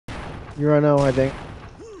You're on 0, I think.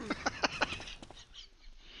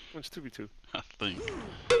 It's 2v2. I think.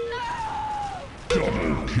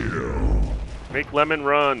 Double kill. Make Lemon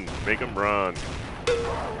run. Make him run.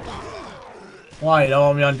 Why, you don't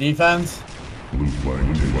want me on defense? Blue flag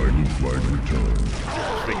returned.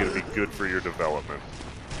 I think it'd be good for your development.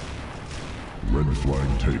 Red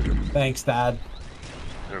flag taken. Thanks, Dad.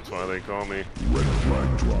 That's why they call me Red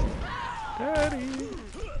flag dropped. Daddy.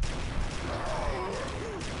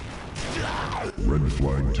 Red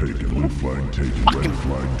flag taken. Blue flag taken. Red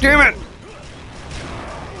flag dropped. Damn it!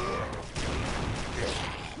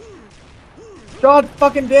 God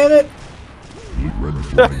fucking damn it! Red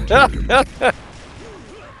flag taken.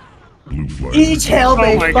 Blue flag Each hail Oh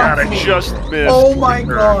bait my god, fucked I me. just missed. Oh my Turn,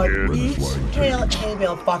 god, dude. each hail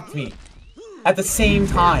bait fucked me. At the same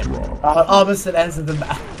time. On opposite ends of the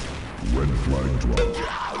map. Red flag dropped.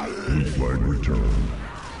 Blue flag returned.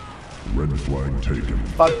 Red flag taken.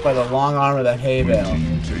 Fucked by the long arm of the hay Blue bale.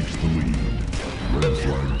 team takes the lead. Red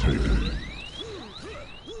flag taken.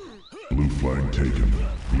 Blue flag taken.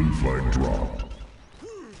 Blue flag dropped.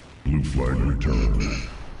 Blue flag returned.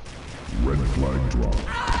 Red flag dropped.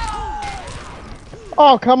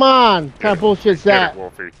 Oh, come on! What kind of bullshit's Get that? it,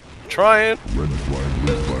 Wolfie. Trying. Red flag,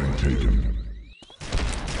 blue flag taken.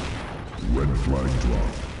 Red flag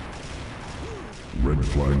dropped. Red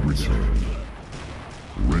flag returned.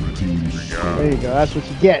 Red team There you go. That's what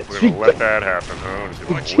you get. We're gonna let that happen. Oh, just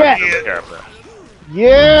gonna Check. let them cap that.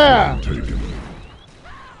 Yeah! taken.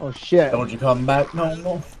 Oh shit. Don't you come back no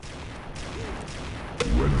more.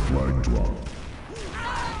 Red flag dropped.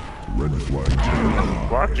 Red flag taken.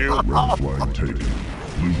 Blocked you. Red flag taken.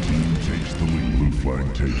 Blue team takes the lead. Blue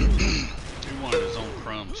flag taken. He wanted his own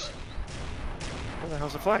crumbs. Where the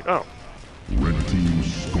hell's the flag? Oh. Red team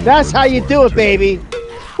scored. That's how you do it, baby.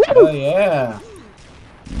 Oh yeah.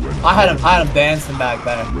 I had him dancing back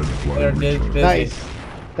there. Red flag They're returned. busy. Nice.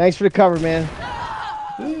 Thanks for the cover, man.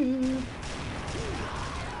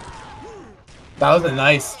 That was a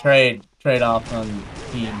nice trade off on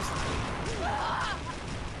teams.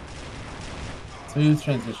 Smooth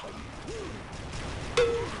transition.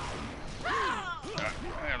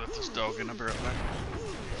 I let this dog in. I'll be right back.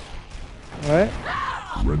 Alright.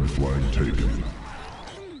 Red flag taken.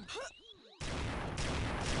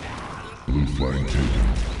 Blue flag taken.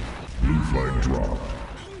 Blue flag dropped.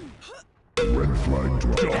 Red flag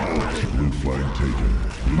dropped. Blue flag taken.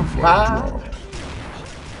 Blue flag dropped.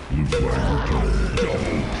 Blue flag returned.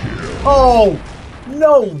 Double kill. Oh!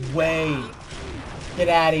 No way! Get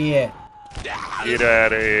out of here. Get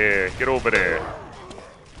out of here. Get over there.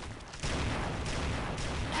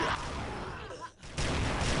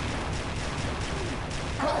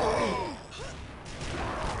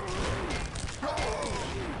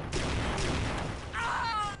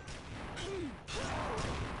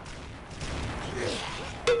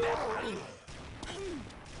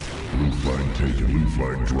 Blue flag taken. Blue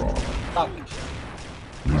flag dropped. Fuck.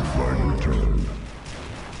 Blue flag returned.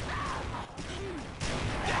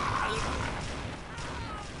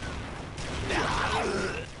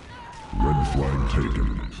 Red flag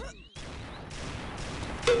taken.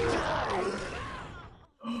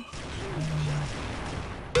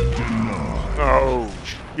 Denied. Oh,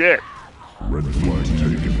 shit. Red flag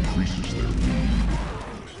taken increases their lead.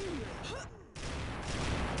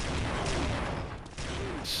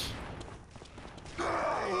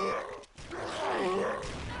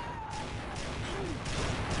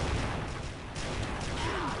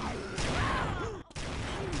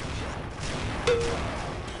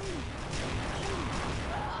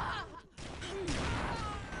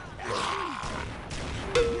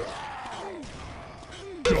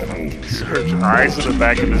 Surge eyes in the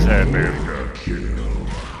back of his head, man. Mega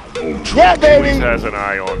kill. Ultra Yeah, Always baby! has an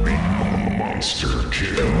eye on me. monster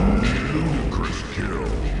kill. Crit kill.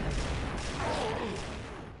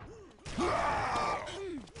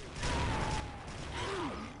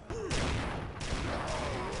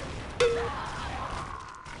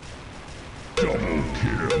 Double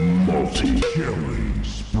kill. Multi-killing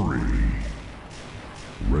spree.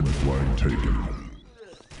 Red flag taken.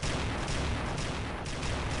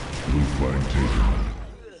 Blue flag taken.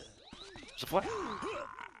 There's a flag.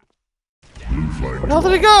 Blue flag Where the hell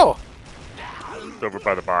did he go? It's over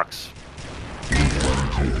by the box.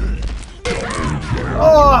 taken.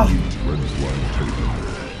 Oh! Red flag taken.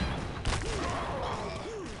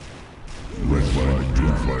 Red flag,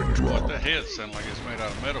 blue flag What drop. the head sounded like it's made out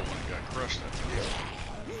of metal when it got crushed.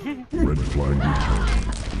 Red flag returned.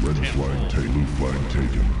 Red flag taken. Blue flag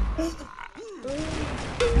taken.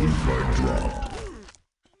 Blue flag dropped.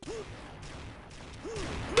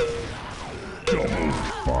 Double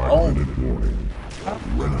 5-minute warning.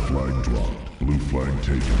 Red flag dropped. Blue flag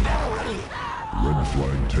taken. Red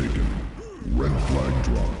flag taken. Red flag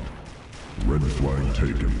dropped. Red flag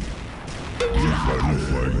taken. Blue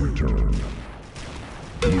flag returned.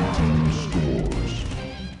 Blue team scores.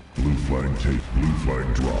 Blue flag taken. Blue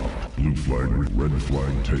flag dropped. Blue flag. Red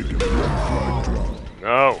flag taken. Red flag dropped.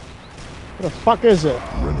 No. What the fuck is it?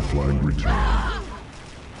 Red flag returned.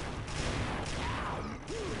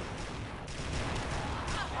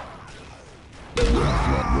 Red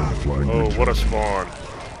flag Oh, returned. what a spawn.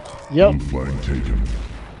 Yep. Blue flag taken.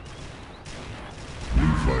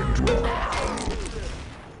 Blue flag dropped.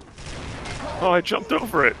 Oh, I jumped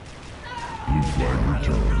over it. Blue flag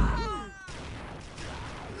returned.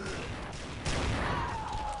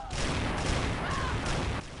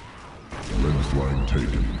 Red flag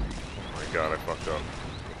taken. Oh my god, I fucked up.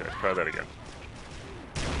 Okay, try that again.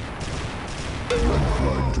 Red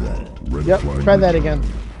flag dropped. Red Yep. flag Try that returned.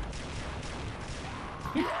 again.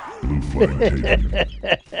 Blue flag taken.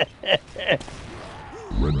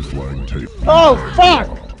 Red flag taken. Oh fuck!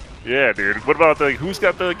 Yeah, dude. What about the who's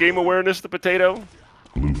got the game awareness? The potato?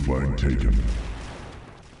 Blue flag taken.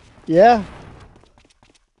 Yeah.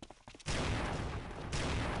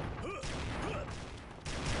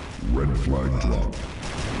 Red flag dropped.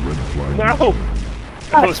 Red flag No. returned.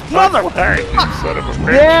 That was mother flag, you son of a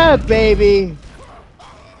bitch. Yeah, baby.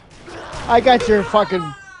 I got your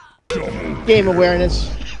fucking game awareness.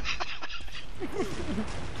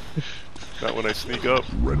 Not when I sneak up.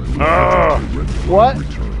 Red flag Ah. taken. Red flag What?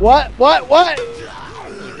 returned. What? What? What?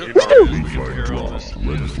 Good know, part is Blue we can flag hear all dropped. this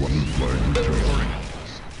Red flag returned.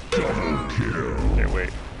 Double kill. Okay, wait.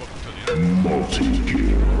 welcome to the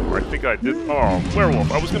Multi-kill. I think I did. Oh,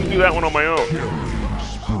 werewolf. I was gonna do that one on my own. Killing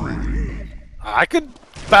spree. I could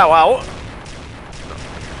bow out.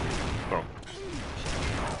 Oh.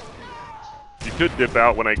 You could dip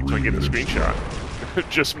out when I get the screenshot.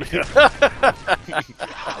 Just me.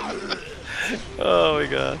 Oh my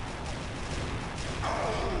god.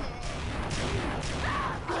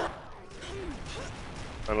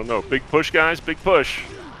 I don't know. Big push, guys. Big push.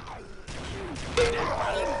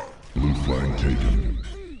 Blue flag taken.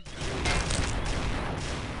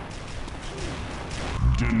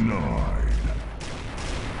 Denied.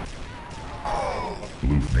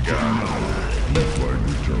 Blue flag. Blue flag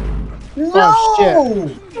returned. Oh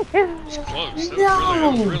shit. It's close.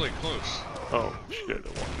 That was really close. Oh shit! I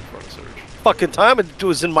walked in front of Surge. Fucking time it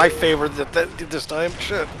was in my favor that this time.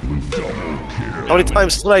 Shit. Blue double kill. How many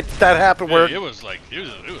times tonight did that happen where Yeah, it was like it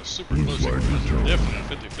was super close. It was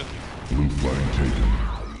definite 50-50. Blue flag taken.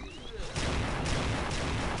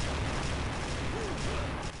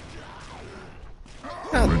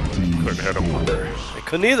 Red team Couldn't hit him. scores. I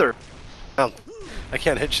couldn't either. I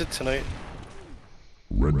can't hit shit tonight.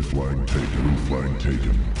 Red flag taken. Blue flag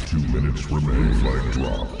taken. 2 minutes remain. Blue flag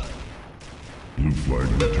dropped. Blue flag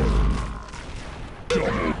returned.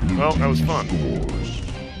 Double. Blue Well, that was team fun. Scores.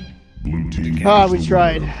 Blue team. Ah, has we the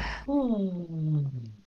tried. winner.